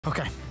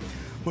Okay,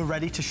 we're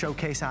ready to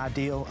showcase our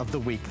deal of the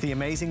week. The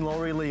amazing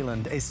Laurie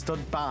Leland is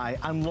stood by,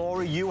 and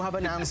Laurie, you have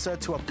an answer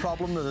to a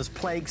problem that has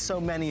plagued so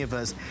many of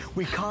us.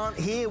 We can't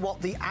hear what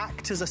the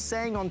actors are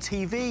saying on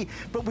TV,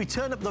 but we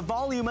turn up the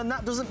volume and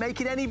that doesn't make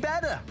it any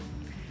better.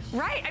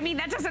 Right, I mean,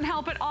 that doesn't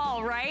help at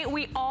all, right?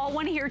 We all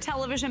want to hear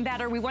television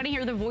better. We want to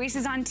hear the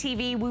voices on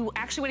TV. We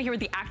actually want to hear what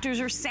the actors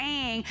are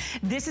saying.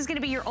 This is going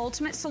to be your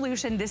ultimate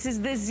solution. This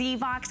is the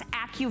ZVOX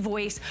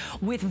AccuVoice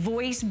with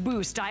voice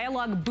boost,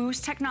 dialogue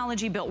boost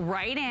technology built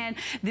right in.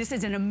 This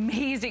is an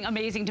amazing,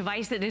 amazing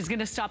device that is going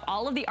to stop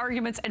all of the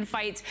arguments and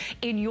fights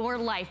in your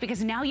life,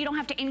 because now you don't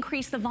have to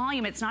increase the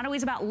volume. It's not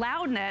always about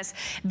loudness.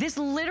 This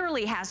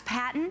literally has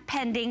patent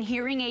pending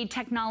hearing aid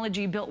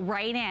technology built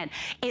right in.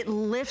 It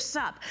lifts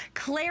up,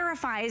 clarifies,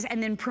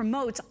 and then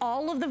promotes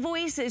all of the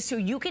voices so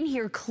you can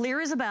hear clear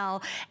as a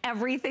bell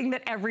everything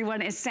that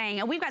everyone is saying.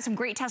 And we've got some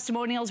great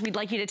testimonials we'd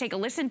like you to take a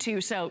listen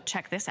to, so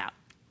check this out.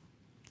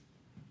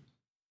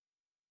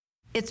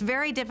 It's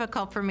very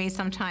difficult for me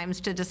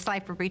sometimes to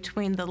decipher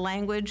between the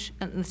language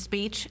and the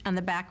speech and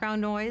the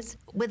background noise.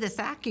 With this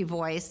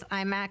AccuVoice,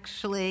 I'm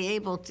actually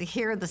able to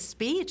hear the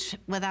speech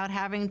without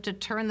having to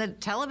turn the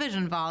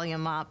television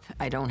volume up.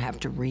 I don't have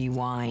to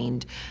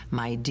rewind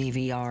my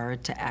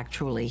DVR to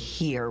actually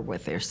hear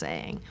what they're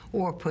saying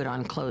or put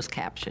on closed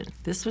caption.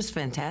 This was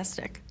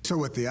fantastic. So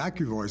with the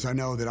AccuVoice, I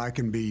know that I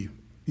can be,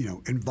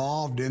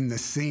 involved in the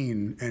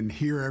scene and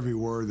hear every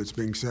word that's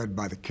being said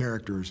by the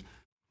characters.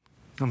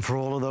 And for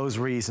all of those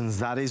reasons,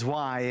 that is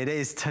why it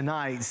is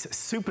tonight's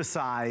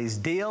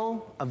supersized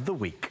deal of the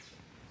week.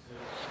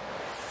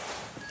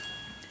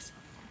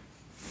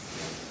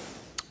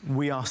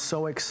 We are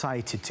so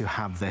excited to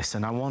have this,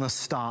 and I want to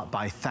start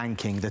by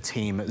thanking the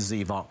team at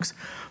ZVOX.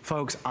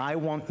 Folks, I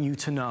want you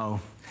to know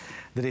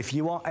that if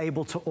you are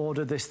able to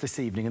order this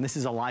evening, and this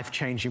is a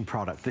life-changing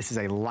product, this is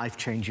a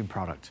life-changing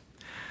product.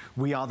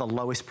 We are the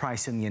lowest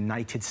price in the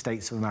United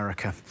States of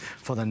America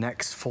for the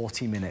next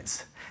 40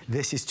 minutes.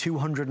 This is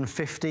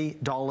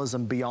 $250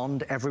 and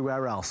beyond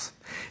everywhere else.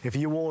 If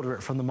you order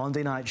it from the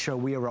Monday Night Show,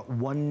 we are at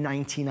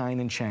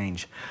 $199 and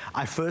change.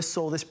 I first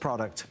saw this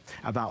product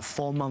about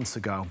 4 months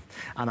ago,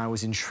 and I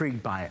was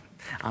intrigued by it.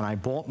 And I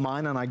bought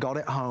mine, and I got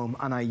it home,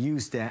 and I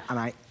used it, and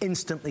I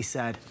instantly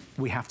said,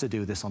 we have to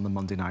do this on the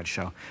Monday Night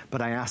Show.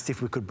 But I asked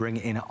if we could bring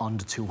it in at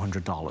under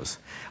 $200.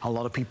 A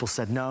lot of people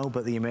said no,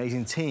 but the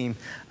amazing team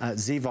at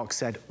ZVOX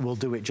said, we'll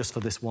do it just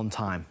for this one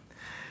time.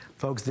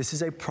 Folks, this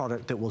is a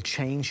product that will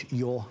change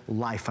your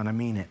life, and I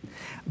mean it.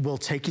 We'll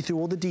take you through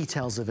all the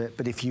details of it,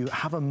 but if you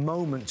have a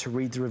moment to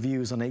read the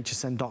reviews on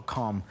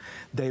hsn.com,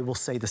 they will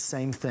say the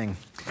same thing.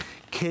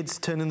 Kids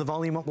turning the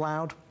volume up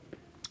loud?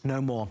 No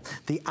more.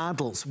 The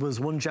adults, was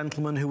one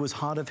gentleman who was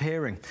hard of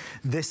hearing.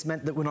 This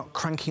meant that we're not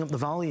cranking up the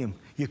volume.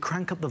 You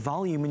crank up the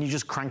volume and you're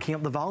just cranking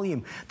up the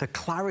volume. The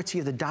clarity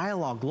of the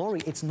dialogue,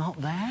 Laurie, it's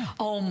not there.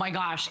 Oh my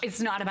gosh, it's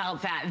not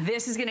about that.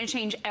 This is gonna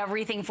change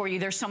everything for you.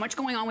 There's so much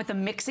going on with the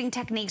mixing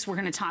techniques. We're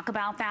gonna talk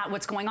about that,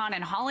 what's going on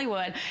in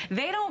Hollywood.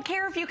 They don't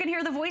care if you can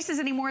hear the voices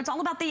anymore. It's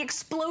all about the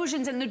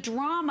explosions and the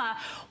drama.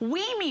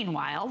 We,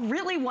 meanwhile,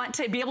 really want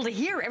to be able to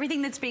hear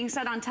everything that's being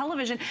said on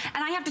television.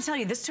 And I have to tell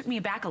you, this took me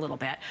back a little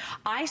bit.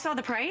 I saw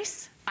the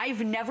price.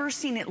 I've never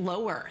seen it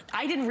lower.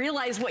 I didn't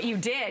realize what you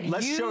did.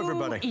 Let's show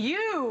everybody.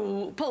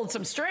 You pulled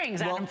some strings,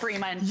 Adam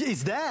Freeman.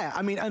 It's there.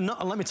 I mean, and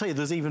let me tell you,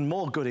 there's even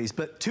more goodies,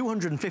 but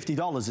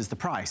 $250 is the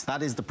price.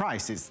 That is the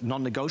price. It's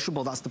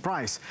non-negotiable. That's the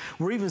price.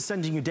 We're even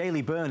sending you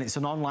Daily Burn. It's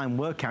an online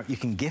workout. You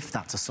can gift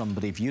that to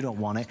somebody if you don't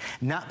want it.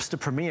 Napster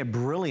Premiere,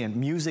 brilliant.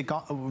 Music,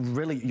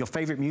 really, your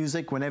favorite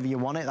music whenever you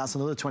want it. That's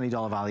another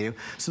 $20 value.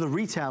 So the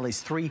retail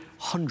is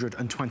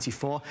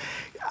 $324.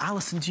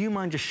 Alison, do you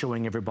mind just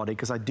showing everybody?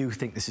 Because I do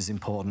think this is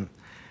important.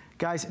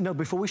 Guys, no,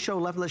 before we show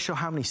level, let's show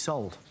how many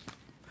sold.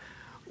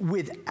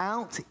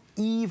 Without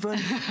even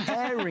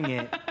airing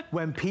it,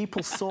 when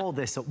people saw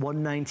this at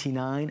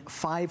 $199,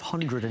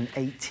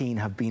 518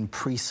 have been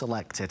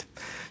pre-selected.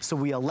 So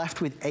we are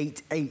left with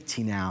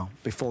 880 now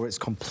before it's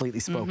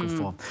completely spoken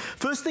for.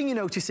 First thing you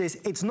notice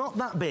is it's not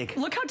that big.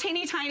 Look how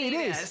teeny tiny it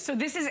is. So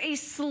this is a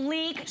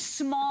sleek,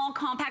 small,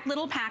 compact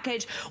little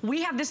package.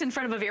 We have this in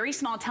front of a very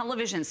small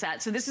television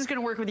set. So this is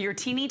gonna work with your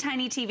teeny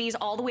tiny TVs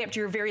all the way up to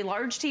your very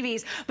large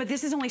TVs, but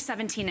this is only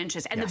 17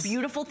 inches. And the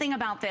beautiful thing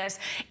about this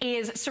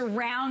is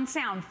surround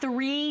sound,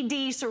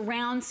 3D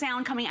surround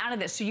sound coming out of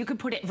this. So you could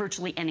put it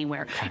virtually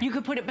anywhere. You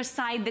could put it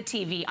beside the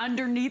TV,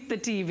 underneath the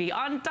TV,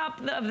 on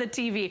top of the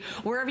TV.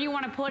 Wherever you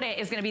want to put it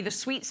is going to be the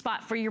sweet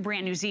spot for your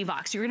brand new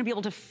ZVOX. You're going to be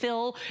able to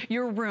fill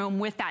your room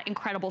with that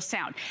incredible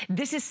sound.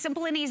 This is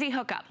simple and easy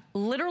hookup.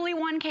 Literally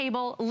one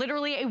cable,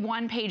 literally a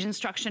one-page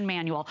instruction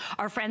manual.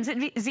 Our friends at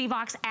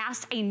ZVOX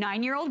asked a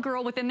 9-year-old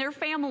girl within their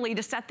family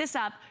to set this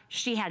up.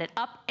 She had it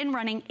up and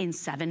running in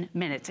 7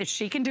 minutes. If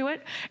she can do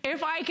it,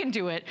 if I can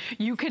do it,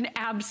 you can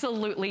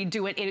absolutely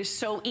do it. It is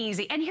so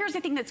easy. And here's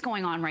the thing that's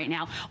going on right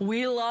now.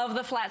 We love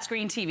the flat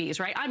screen TVs,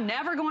 right? I'm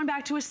never going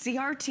back to a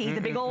CRT,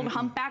 the big old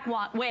humpback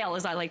whale,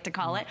 as I like to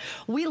call it.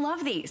 We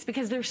love these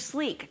because they're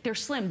sleek, they're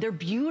slim, they're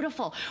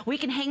beautiful. We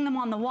can hang them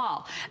on the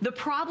wall. The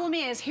problem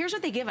is, here's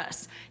what they give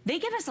us. They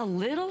give us a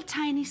little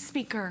tiny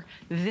speaker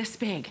this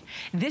big.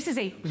 This is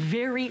a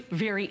very,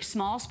 very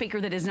small speaker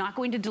that is not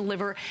going to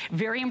deliver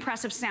very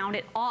impressive sound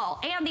at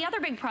all. And the other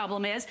big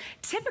problem is,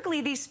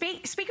 typically these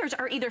speakers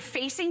are either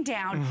facing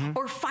down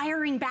or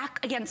firing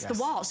back against the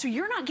wall. So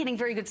you're not getting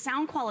very good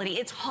sound quality.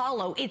 It's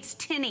hollow, it's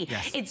tinny,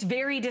 it's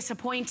very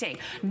disappointing.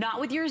 Not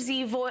with your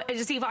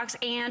ZVOX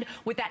and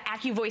with that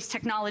AccuVoice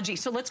technology.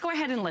 So let's go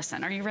ahead and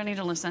listen. Are you ready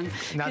to listen?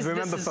 Now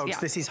remember, folks,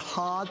 this is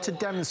hard to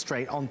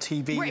demonstrate on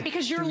TV. Right,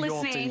 because you're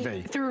listening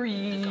through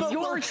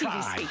your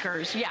TV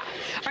speakers. Yeah.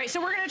 All right,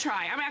 so we're going to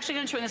try. I'm actually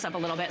going to turn this up a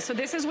little bit. So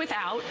this is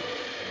without.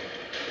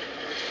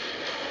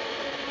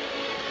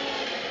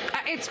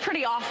 It's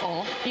pretty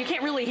awful. You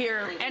can't really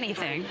hear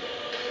anything.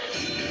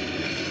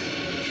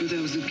 For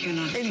those who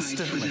cannot fight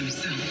for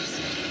themselves.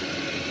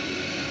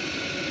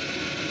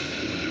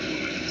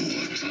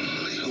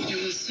 You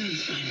will soon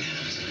find out.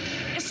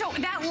 So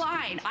that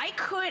line,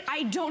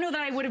 I don't know that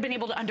I would have been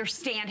able to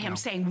understand him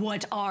saying,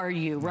 what are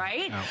you,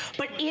 right? No.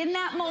 But in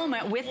that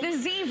moment with the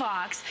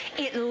ZVOX,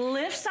 it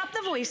lifts up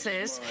the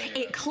voices,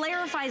 it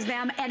clarifies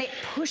them, and it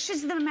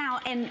pushes them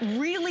out and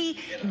really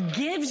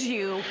gives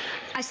you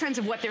a sense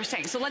of what they're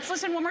saying. So let's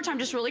listen one more time,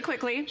 just really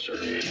quickly.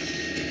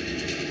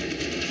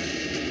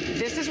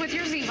 This is with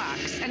your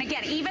ZVOX. And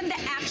again, even the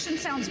action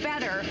sounds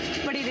better,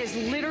 but it is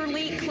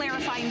literally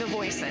clarifying the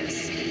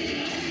voices.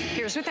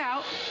 Here's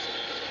without.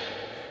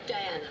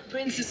 Diana,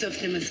 Princess of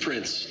Plymouth.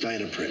 Prince,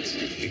 Diana Prince.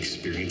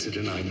 Experience it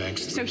in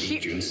IMAX. So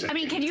June 2nd. I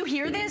mean, can you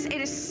hear this? It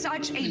is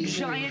such a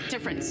giant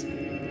difference.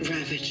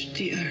 Ravaged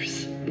the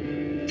earth.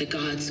 The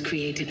gods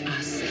created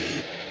us.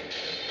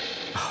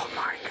 Oh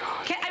my God.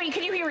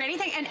 Can you hear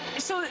anything? And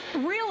so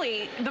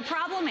really, the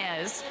problem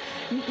is,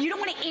 you don't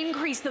want to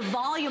increase the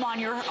volume on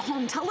your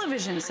home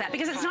television set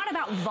because it's not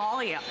about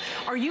volume.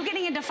 Are you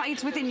getting into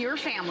fights within your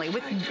family,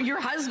 with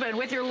your husband,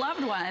 with your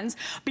loved ones,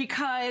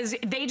 because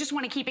they just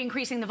want to keep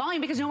increasing the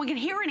volume because no one can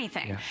hear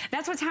anything? Yeah.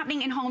 That's what's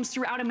happening in homes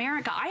throughout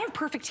America. I have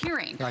perfect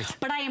hearing,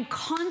 but I am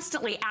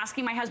constantly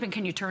asking my husband,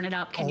 can you turn it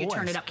up? Can you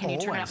turn it up? Can you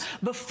turn it up?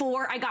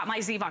 Before I got my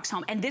ZVOX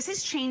home. And this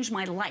has changed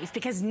my life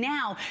because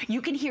now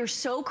you can hear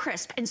so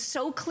crisp and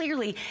so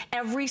clearly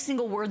every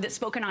single word that's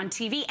spoken on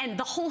TV, and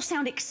the whole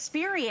sound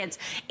experience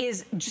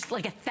is just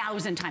like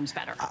 1,000 times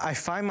better. I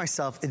find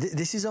myself,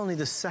 this is only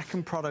the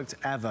second product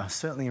ever,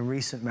 certainly in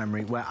recent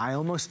memory, where I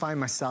almost find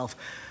myself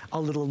a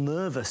little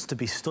nervous to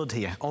be stood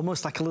here,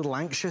 almost like a little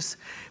anxious,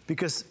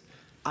 because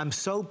I'm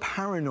so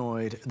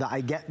paranoid that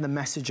I get the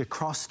message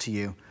across to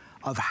you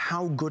of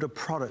how good a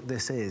product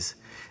this is.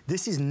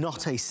 This is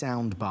not a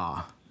sound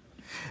bar.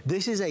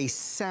 This is a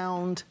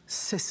sound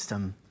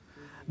system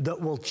that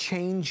will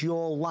change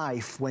your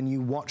life when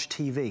you watch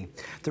TV.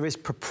 There is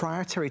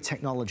proprietary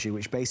technology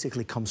which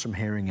basically comes from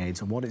hearing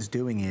aids, and what it's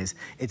doing is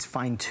it's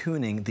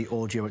fine-tuning the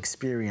audio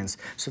experience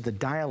so the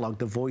dialogue,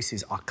 the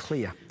voices are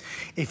clear.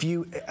 If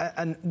you,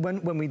 and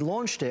when we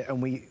launched it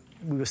and we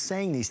were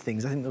saying these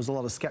things, I think there was a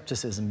lot of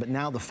skepticism, but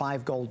now the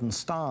 5 golden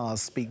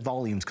stars speak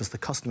volumes because the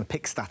customer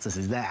pick status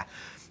is there.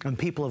 And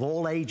people of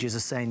all ages are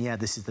saying, yeah,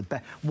 this is the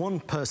best. One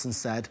person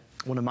said,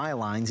 one of my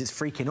lines, it's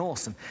freaking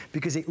awesome,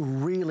 because it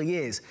really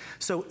is.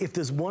 So if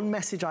there's one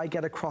message I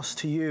get across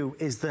to you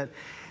is that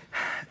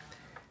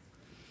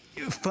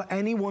for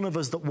any one of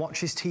us that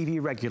watches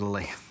TV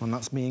regularly, and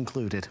that's me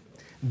included,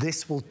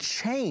 this will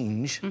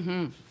change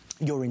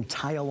your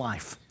entire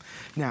life.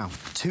 Now,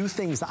 2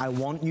 things that I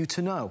want you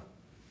to know.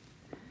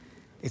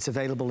 It's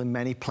available in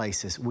many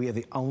places. We are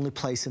the only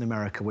place in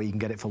America where you can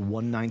get it for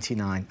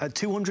 $199. At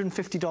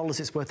 $250,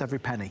 it's worth every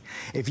penny.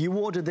 If you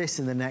order this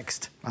in the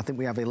next, I think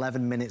we have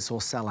 11 minutes or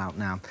sell out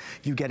now,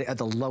 you get it at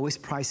the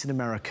lowest price in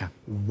America,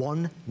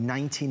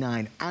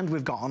 $199. And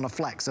we've got on a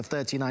flex of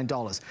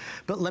 $39.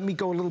 But let me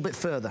go a little bit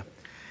further.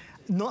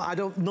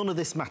 None of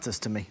this matters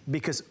to me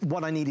because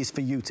what I need is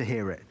for you to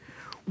hear it.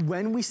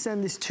 When we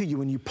send this to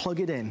you and you plug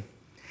it in,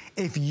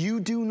 if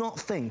you do not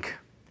think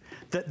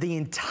that the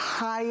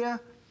entire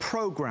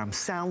program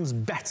sounds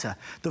better,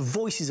 the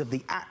voices of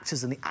the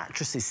actors and the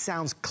actresses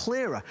sounds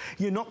clearer,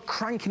 you're not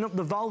cranking up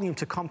the volume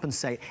to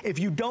compensate. If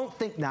you don't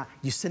think that,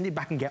 you send it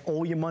back and get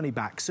all your money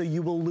back, so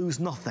you will lose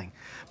nothing.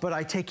 But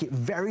I take it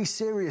very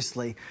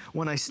seriously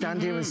when I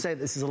stand here and say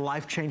this is a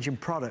life-changing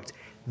product.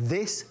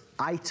 This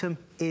item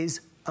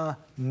is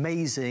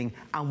amazing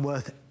and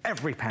worth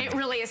every penny. It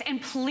really is.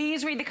 And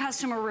please read the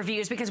customer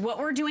reviews, because what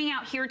we're doing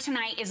out here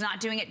tonight is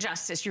not doing it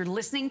justice. You're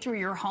listening through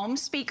your home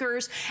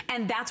speakers,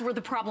 and that's where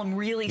the problem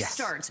really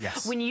starts.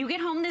 When you get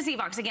home, the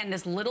ZVOX, again,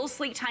 this little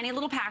sleek, tiny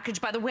little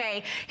package. By the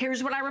way,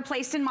 here's what I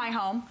replaced in my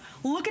home.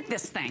 Look at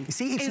this thing.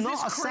 See, it's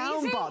not a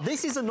sound bar.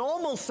 This is a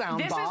normal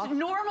sound bar. This is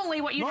normally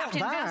what you have to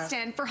invest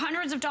in for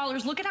hundreds of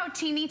dollars. Look at how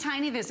teeny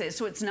tiny this is.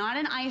 So it's not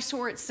an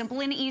eyesore. It's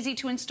simple and easy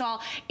to install.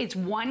 It's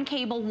one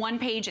cable, one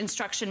page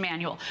instruction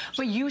manual.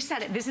 But you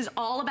said it. This is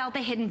all all about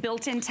the hidden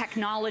built-in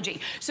technology.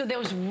 So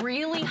those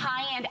really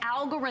high-end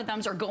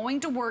algorithms are going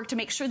to work to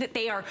make sure that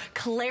they are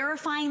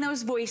clarifying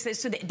those voices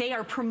so that they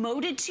are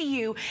promoted to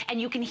you and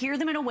you can hear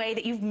them in a way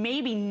that you've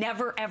maybe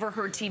never ever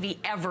heard TV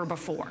ever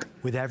before.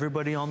 With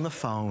everybody on the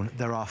phone,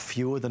 there are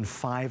fewer than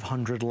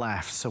 500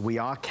 left, so we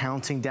are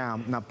counting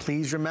down. Now,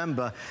 please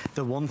remember,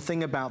 the one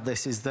thing about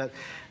this is that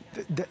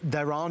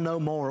there are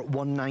no more at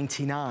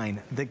 $199.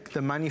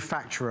 The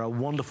manufacturer, a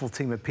wonderful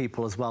team of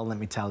people as well, let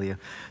me tell you.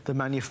 The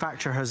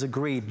manufacturer has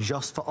agreed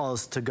just for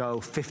us to go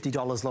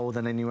 $50 lower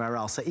than anywhere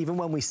else. So even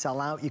when we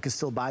sell out, you can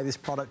still buy this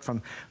product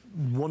from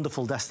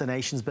wonderful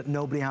destinations, but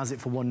nobody has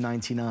it for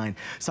 $199.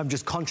 So I'm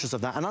just conscious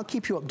of that, and I'll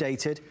keep you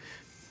updated.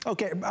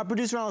 Okay, our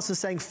producer Alison is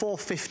saying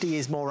 450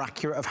 is more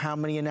accurate of how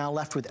many are now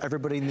left with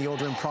everybody in the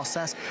ordering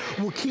process.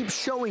 We'll keep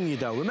showing you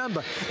though.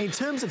 Remember, in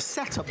terms of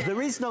setup,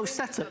 there is no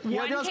setup.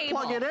 You just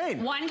plug it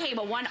in. One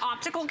cable, one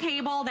optical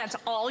cable. That's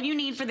all you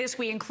need for this.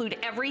 We include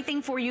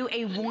everything for you,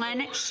 a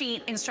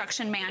one-sheet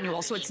instruction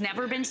manual. So it's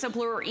never been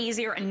simpler or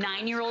easier. A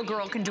 9-year-old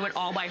girl can do it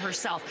all by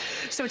herself.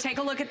 So take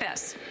a look at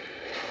this.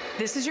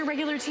 This is your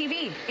regular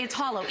TV. It's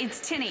hollow, it's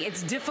tinny,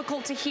 it's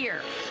difficult to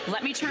hear.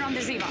 Let me turn on the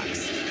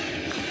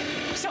ZVOX.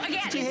 So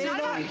again, it's not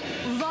about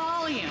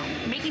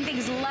volume, making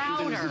things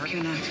louder. Those who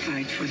cannot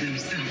fight for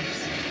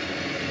themselves.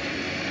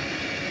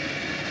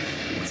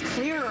 It's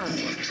clearer.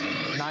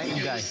 Night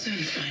and day. Soon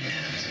find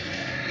out.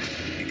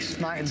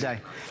 Night and day.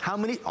 How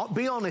many,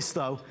 be honest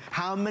though,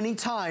 how many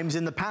times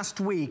in the past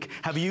week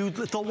have you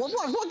thought,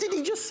 what did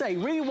he just say?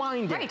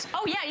 Rewind it. Right.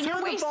 Oh yeah,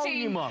 you're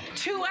wasting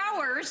 2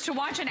 hours to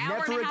watch an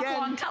hour and a half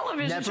long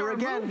television show or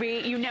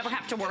movie. You never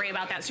have to worry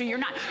about that. So you're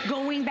not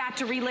going back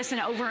to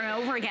re-listen over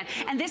and over again.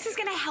 And this is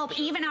gonna help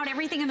even out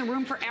everything in the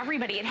room for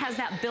everybody. It has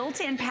that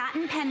built-in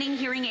patent-pending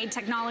hearing aid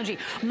technology.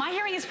 My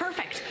hearing is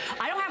perfect.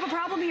 I don't have a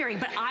problem hearing,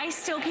 but I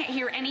still can't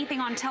hear anything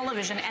on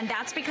television, and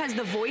that's because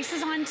the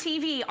voices on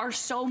TV are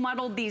so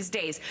muddled these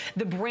days.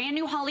 The brand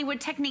new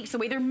Hollywood techniques, the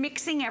way they're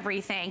mixing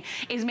everything,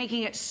 is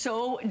making it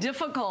so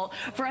difficult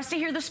for us to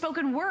hear the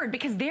spoken word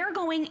because they're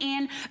going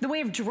in the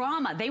way of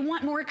drama. They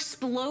want more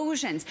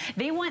explosions.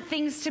 They want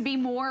things to be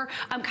more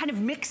kind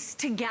of mixed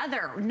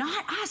together.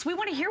 Not us. We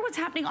want to hear what's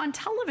happening on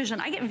television.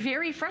 I get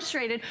very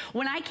frustrated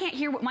when I can't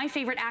hear what my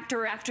favorite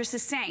actor or actress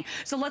is saying.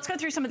 So let's go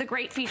through some of the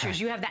great features.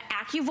 You have the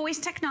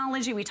AccuVoice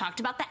technology. We talked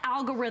about the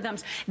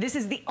algorithms. This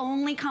is the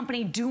only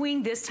company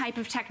doing this type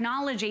of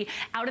technology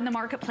out in the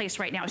marketplace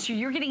right now. So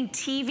you're getting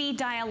TV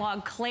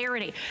dialogue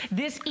clarity.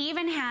 This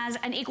even has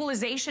an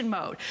equalization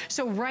mode.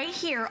 So right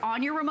here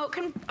on your remote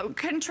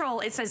control,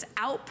 it says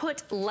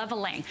output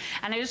leveling.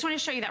 And I just want to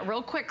show you that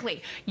real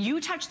quickly. You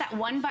touch that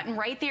one button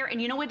right there,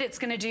 and you know what it's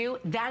going to do?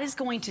 That is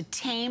going to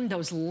tame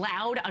those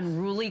loud,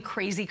 unruly,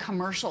 crazy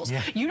commercials.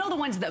 Yeah. You know, the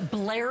ones that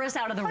blare us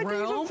out of the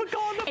room?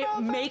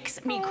 It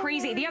makes me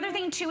crazy. The other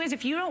thing too is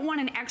if you don't want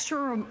an extra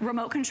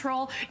remote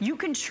control, you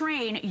can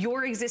train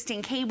your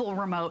existing cable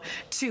remote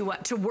to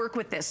work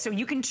with this. So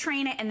you can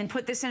train it and then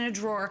put this in a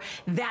drawer.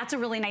 That's a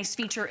really nice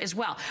feature as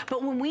well.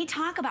 But when we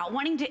talk about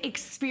wanting to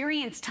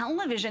experience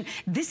television,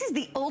 this is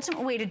the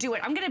ultimate way to do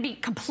it. I'm going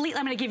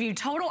to give you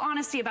total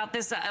honesty about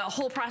this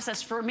whole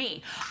process for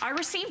me. I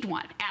received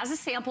one as a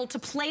sample to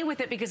play with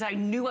it because I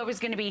knew I was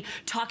going to be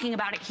talking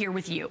about it here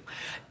with you.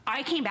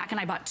 I came back and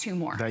I bought 2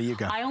 more. There you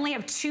go. I only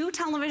have 2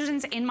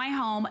 televisions in my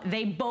home.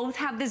 They both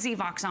have the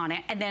ZVOX on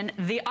it. And then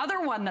the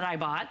other one that I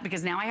bought,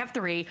 because now I have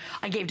 3,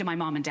 I gave to my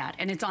mom and dad.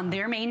 And it's on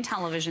their main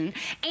television.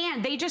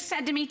 And they just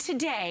said to me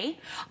today,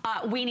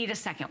 we need a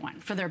second one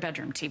for their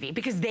bedroom TV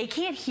because they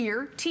can't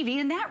hear TV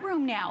in that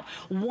room now.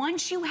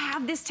 Once you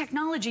have this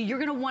technology, you're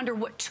going to wonder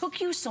what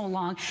took you so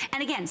long.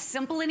 And again,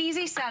 simple and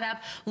easy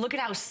setup. Look at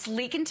how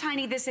sleek and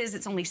tiny this is.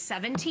 It's only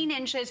 17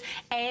 inches.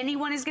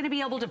 Anyone is going to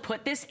be able to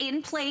put this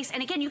in place.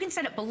 And again, you can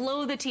set it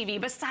below the TV,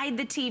 beside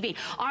the TV,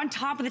 on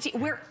top of the TV,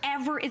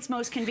 wherever it's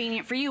most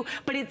convenient for you.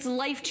 But it's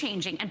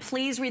life-changing. And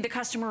please read the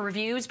customer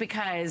reviews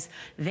because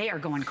they are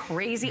going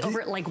crazy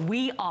over it like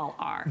we all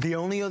are. The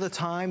only other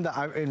time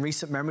that in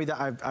recent memory that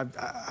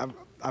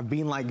I've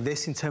been like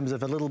this in terms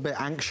of a little bit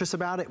anxious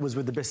about it was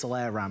with the Bissell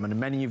Air Ram, and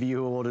many of you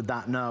who ordered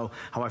that know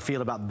how I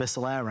feel about the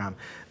Bissell Air Ram.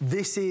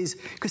 This is,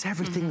 because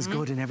everything's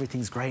good and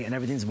everything's great and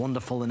everything's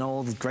wonderful and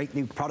all the great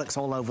new products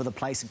all over the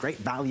place and great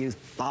values,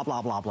 blah,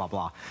 blah, blah, blah,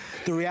 blah.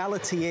 The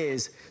reality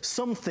is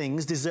some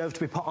things deserve to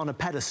be put on a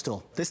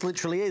pedestal. This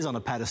literally is on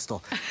a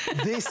pedestal.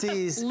 This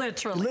is...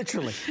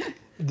 Literally.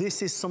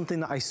 This is something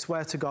that I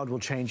swear to God will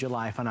change your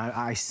life, and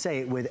I say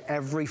it with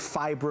every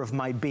fiber of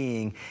my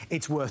being.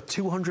 It's worth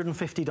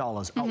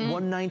 $250 at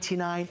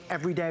 $199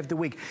 every day of the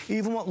week.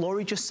 Even what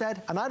Laurie just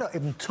said, and I don't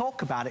even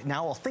talk about it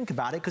now or think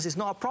about it because it's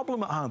not a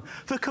problem at home.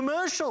 For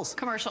commercials.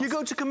 Commercials. You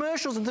go to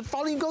commercials and the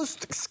volume goes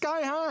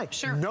sky high.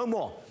 Sure. No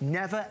more.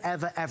 Never,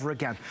 ever, ever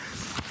again.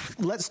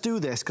 Let's do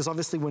this because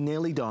obviously we're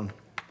nearly done.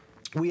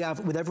 We have,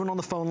 with everyone on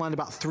the phone line,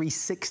 about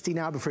 $360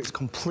 now before it's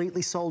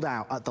completely sold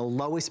out at the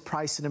lowest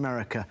price in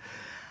America.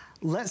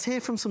 Let's hear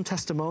from some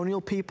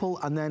testimonial people,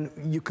 and then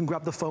you can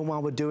grab the phone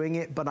while we're doing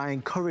it. But I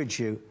encourage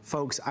you,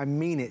 folks, I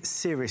mean it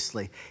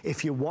seriously.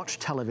 If you watch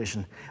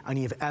television and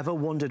you've ever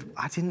wondered,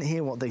 I didn't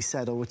hear what they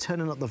said, or we're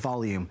turning up the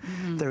volume,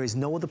 there is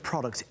no other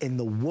product in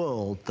the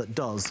world that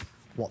does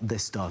what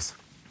this does.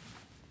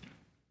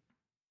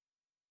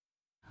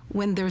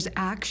 When there's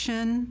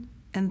action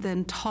and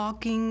then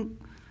talking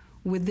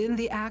within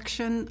the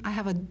action, I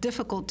have a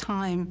difficult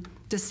time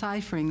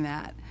deciphering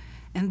that.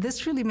 And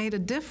this really made a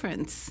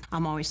difference.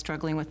 I'm always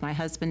struggling with my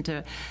husband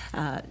to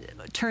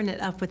turn it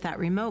up with that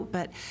remote,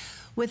 but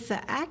with the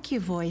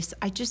AccuVoice,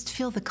 I just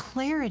feel the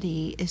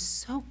clarity is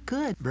so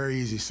good. Very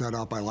easy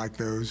setup, I like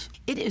those.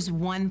 It is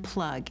one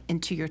plug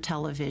into your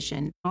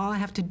television. All I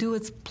have to do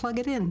is plug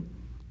it in.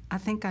 I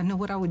think I know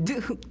what I would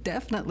do,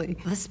 definitely.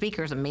 The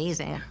speaker's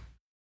amazing.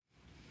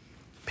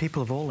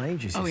 People of all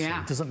ages, you see.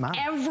 It doesn't matter.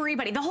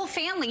 Everybody, the whole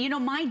family. You know,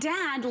 my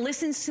dad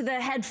listens to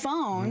the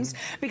headphones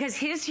because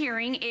his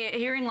hearing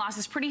loss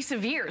is pretty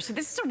severe. So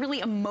this is a really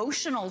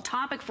emotional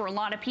topic for a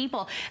lot of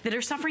people that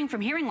are suffering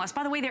from hearing loss.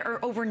 By the way, there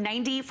are over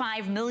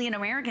 95 million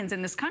Americans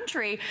in this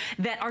country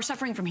that are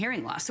suffering from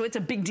hearing loss. So it's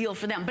a big deal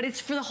for them, but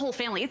it's for the whole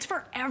family. It's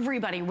for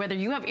everybody, whether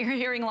you have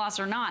hearing loss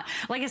or not.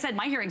 Like I said,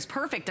 my hearing's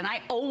perfect, and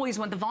I always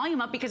want the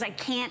volume up because I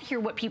can't hear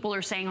what people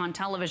are saying on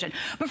television.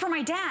 But for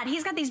my dad,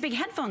 he's got these big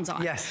headphones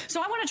on. Yes. So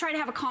I want to try to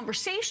have a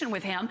conversation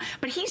with him,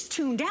 but he's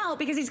tuned out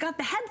because he's got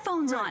the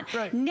headphones on.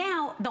 Right.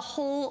 Now the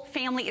whole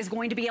family is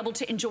going to be able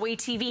to enjoy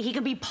TV. He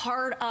can be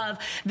part of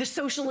the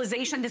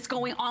socialization that's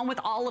going on with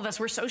all of us.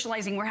 We're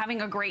socializing, we're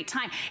having a great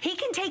time. He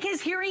can take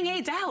his hearing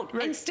aids out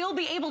and still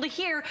be able to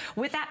hear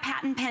with that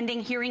patent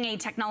pending hearing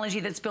aid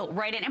technology that's built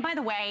right in. And by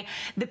the way,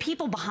 the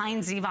people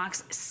behind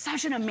ZVOX,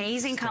 such an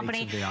amazing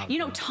company. You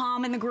know,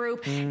 Tom and the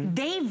group,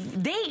 they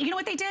you know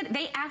what they did?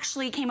 They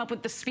actually came up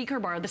with the speaker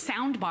bar, the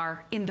sound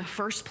bar in the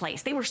first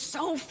place. They were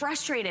so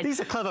frustrated.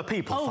 These are clever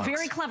people, folks.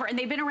 Very clever. And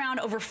they've been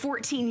around over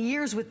 14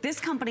 years with this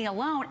company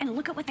alone. And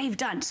look at what they've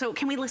done. So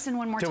can we listen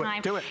one more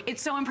time? Do it.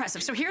 It's so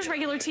impressive. So here's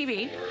regular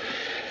TV.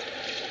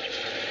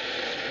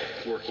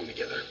 Working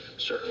together,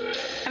 sir.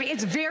 I mean,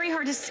 it's very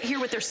hard to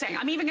hear what they're saying.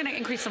 I'm even going to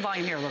increase the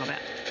volume here a little bit.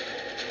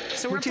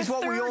 So we're Which is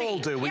what we all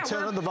do. We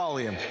turn up the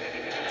volume.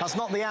 That's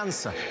not the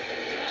answer.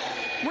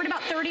 We're at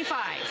about 35.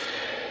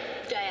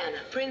 Diana,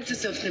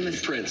 Princess of the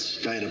Myth.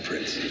 Prince, Diana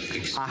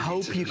Prince. I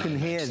hope you can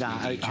hear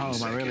that at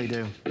home. I really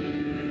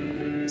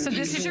do. So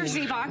this is your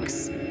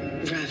ZVOX.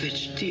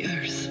 Ravaged the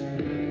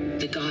earth.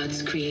 The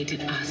gods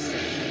created us.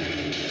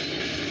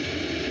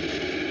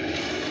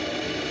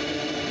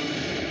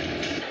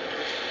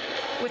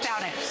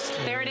 Without it.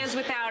 There it is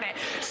without it.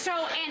 So,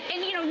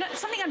 and you know,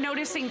 something I'm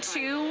noticing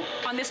too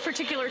on this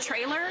particular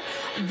trailer,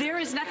 there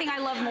is nothing I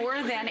love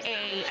more than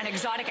an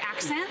exotic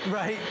accent.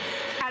 Right.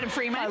 Adam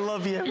Freeman. I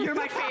love you. You're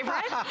my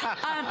favorite.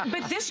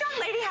 But this young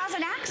lady has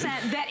an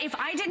accent that if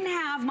I didn't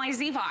have my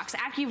ZVOX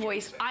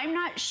AccuVoice, I'm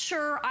not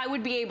sure I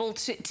would be able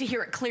to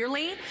hear it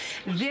clearly.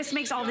 This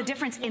makes all the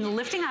difference in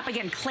lifting up,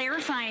 again,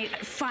 clarifying,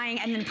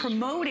 and then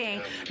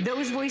promoting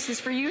those voices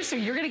for you. So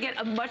you're going to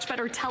get a much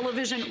better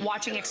television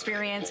watching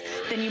experience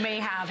than you may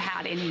have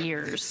had in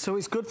years. So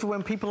it's good for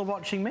when people are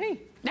watching me.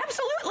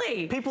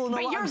 Absolutely. People know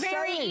but what you're I'm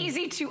very saying.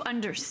 easy to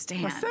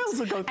understand. My sales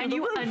will go through and the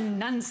you roof.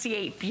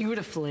 enunciate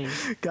beautifully.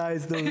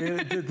 Guys,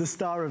 the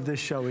star of this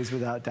show is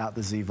without doubt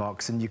the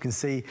ZVOX, and you can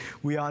see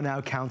we are now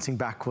counting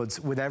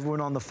backwards with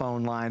everyone on the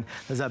phone line.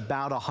 There's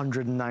about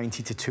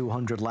 190 to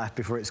 200 left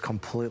before it's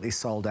completely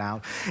sold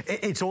out.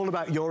 It's all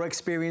about your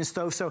experience,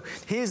 though. So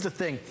here's the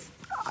thing.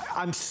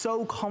 I'm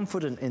so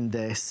confident in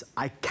this,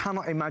 I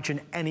cannot imagine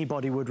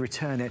anybody would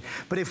return it.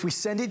 But if we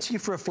send it to you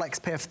for a flex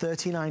pay of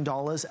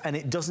 $39 and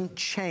it doesn't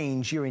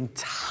change your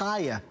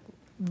entire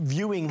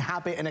viewing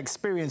habit and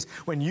experience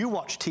when you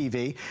watch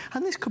TV,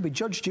 and this could be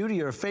Judge Judy,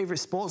 your favorite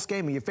sports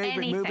game, or your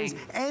favorite movies,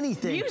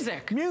 anything.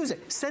 Music.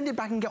 Send it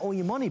back and get all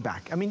your money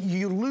back. I mean,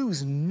 you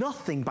lose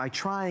nothing by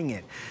trying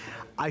it.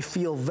 I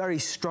feel very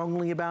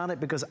strongly about it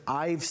because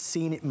I've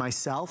seen it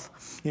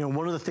myself. You know,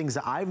 one of the things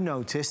that I've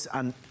noticed,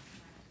 and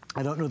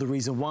I don't know the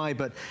reason why,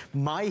 but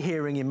my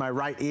hearing in my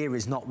right ear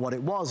is not what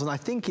it was. And I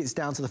think it's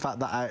down to the fact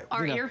that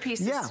Our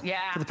earpieces,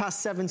 for the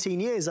past 17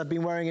 years, I've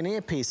been wearing an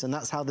earpiece, and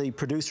that's how the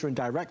producer and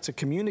director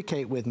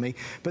communicate with me,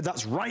 but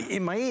that's right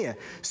in my ear.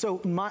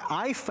 So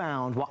I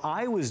found what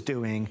I was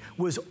doing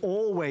was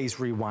always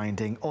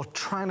rewinding or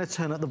trying to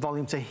turn up the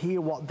volume to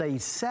hear what they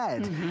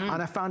said.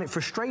 And I found it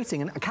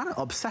frustrating and kind of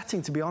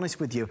upsetting, to be honest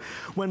with you.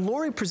 When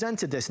Laurie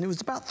presented this, and it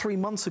was about 3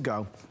 months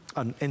ago,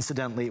 and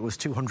incidentally, it was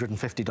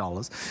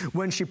 $250.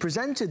 When she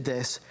presented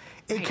this,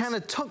 it kind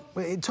of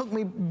took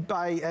me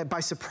by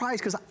surprise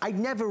because I'd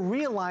never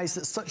realized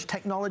that such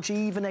technology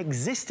even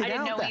existed out there.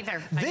 I didn't know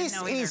either.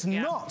 This is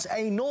not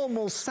a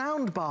normal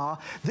sound bar.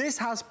 This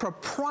has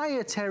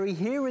proprietary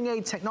hearing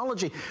aid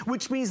technology,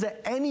 which means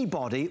that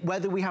anybody,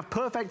 whether we have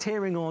perfect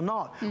hearing or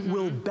not,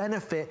 will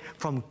benefit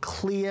from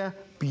clear,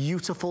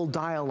 beautiful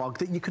dialogue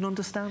that you can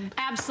understand.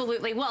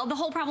 Absolutely. Well, the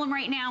whole problem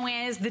right now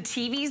is the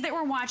TVs that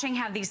we're watching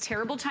have these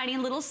terrible tiny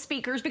little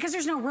speakers because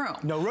there's no room.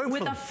 No room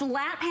with for a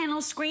flat panel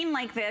screen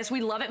like this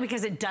We love it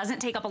because it doesn't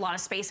take up a lot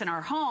of space in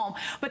our home.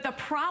 But the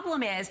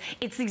problem is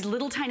it's these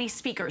little tiny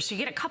speakers. So you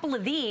get a couple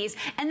of these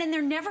and then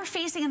they're never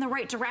facing in the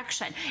right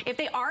direction. If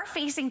they are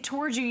facing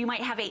towards you, you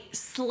might have a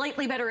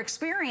slightly better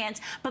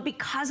experience. But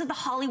because of the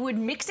Hollywood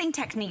mixing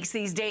techniques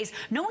these days,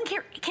 no one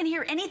can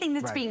hear anything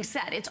that's being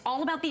said. It's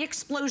all about the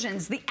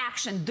explosions, the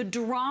action, the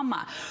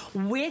drama.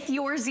 With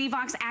your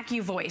ZVOX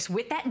AccuVoice,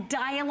 with that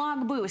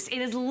dialogue boost,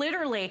 it is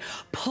literally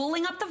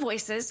pulling up the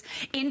voices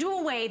into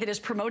a way that is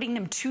promoting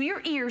them to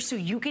your ears so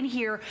you can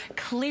hear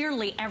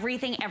clearly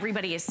everything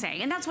everybody is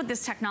saying. And that's what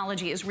this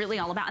technology is really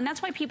all about. And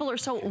that's why people are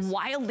so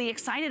wildly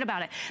excited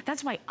about it.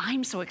 That's why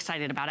I'm so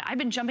excited about it. I've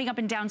been jumping up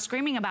and down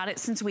screaming about it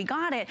since we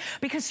got it,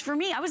 because for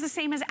me, I was the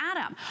same as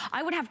Adam.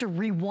 I would have to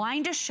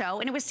rewind a show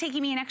and it was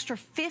taking me an extra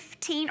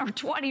 15 or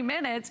 20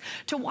 minutes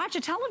to watch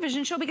a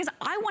television show because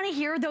I want to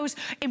hear those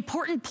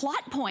important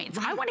plot points.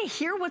 I want to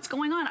hear what's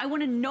going on. I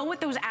want to know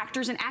what those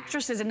actors and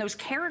actresses and those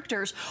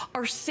characters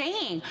are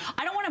saying.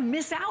 I don't want to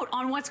miss out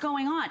on what's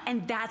going on.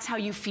 And that's how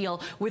you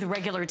feel with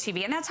regular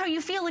TV. And that's how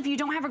you feel if you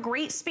don't have a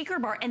great speaker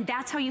bar. And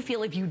that's how you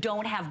feel if you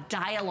don't have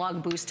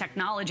dialogue boost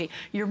technology.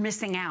 You're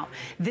missing out.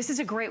 This is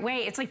a great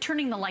way. It's like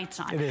turning the lights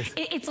on. It is.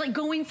 It's like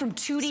going from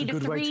 2D to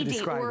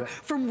 3D or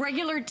from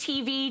regular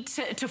TV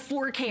to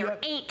 4K or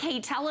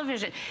 8K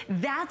television.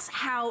 That's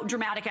how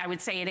dramatic I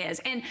would say it is.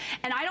 And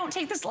I don't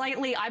take this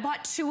lightly. I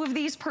bought 2 of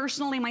these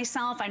personally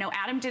myself. I know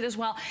Adam did as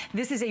well.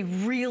 This is a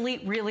really,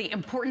 really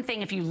important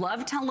thing. If you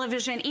love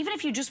television, even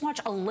if you just watch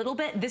a little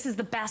bit, this is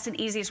the best and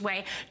easiest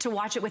way to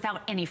watch it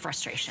without any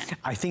frustration.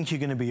 I think you're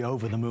going to be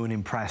over the moon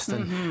impressed.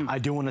 And I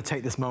do want to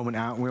take this moment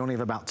out. We only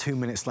have about 2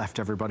 minutes left,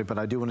 everybody, but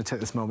I do want to take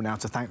this moment out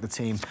to thank the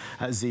team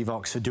at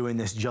ZVOX for doing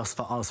this just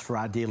for us for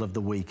our deal of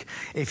the week.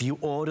 If you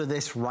order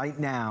this right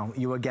now,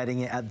 you are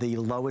getting it at the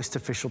lowest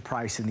official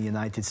price in the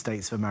United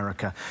States of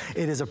America.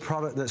 It is a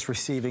product that's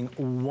receiving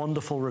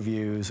wonderful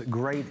reviews,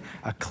 great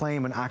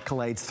acclaim and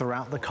accolades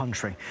throughout the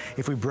country.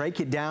 If we break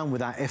it down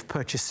with our if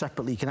purchased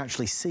separately, you can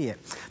actually see it.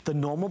 The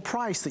normal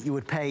price that you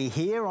would pay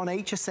here on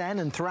HSN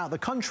and throughout the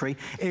country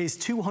is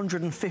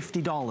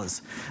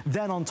 $250.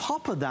 Then on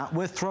top of that,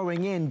 we're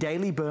throwing in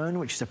Daily Burn,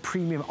 which is a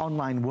premium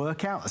online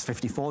workout, that's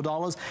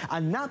 $54,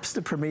 and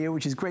Napster Premier,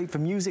 which is great for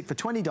music, for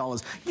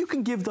 $20. You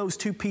can give those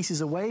 2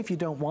 pieces away if you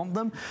don't want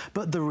them,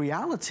 but the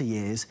reality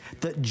is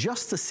that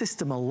just the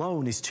system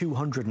alone is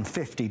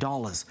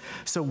 $250.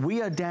 So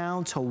we are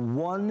down to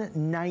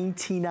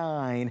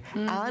 $199,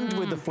 and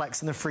with the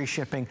flex and the free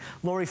shipping.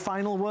 Lori,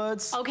 final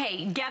words?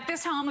 Okay, get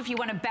this home if you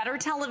want a better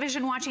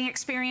television watching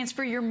experience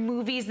for your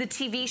movies, the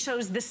TV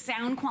shows, the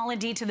sound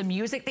quality to the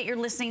music that you're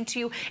listening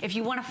to. If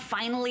you want to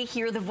finally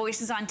hear the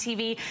voices on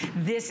TV,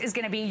 this is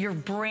going to be your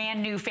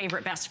brand new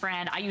favorite best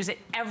friend. I use it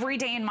every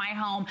day in my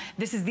home.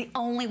 This is the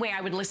only way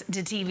I would listen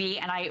to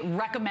TV, and I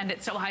recommend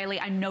it so highly.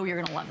 I know you're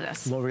going to love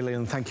this. Lori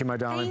Leland, thank you, my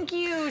darling. Thank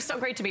you. So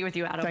great to be with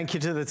you, Adam. Thank you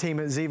to the team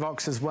at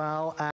ZVOX as well.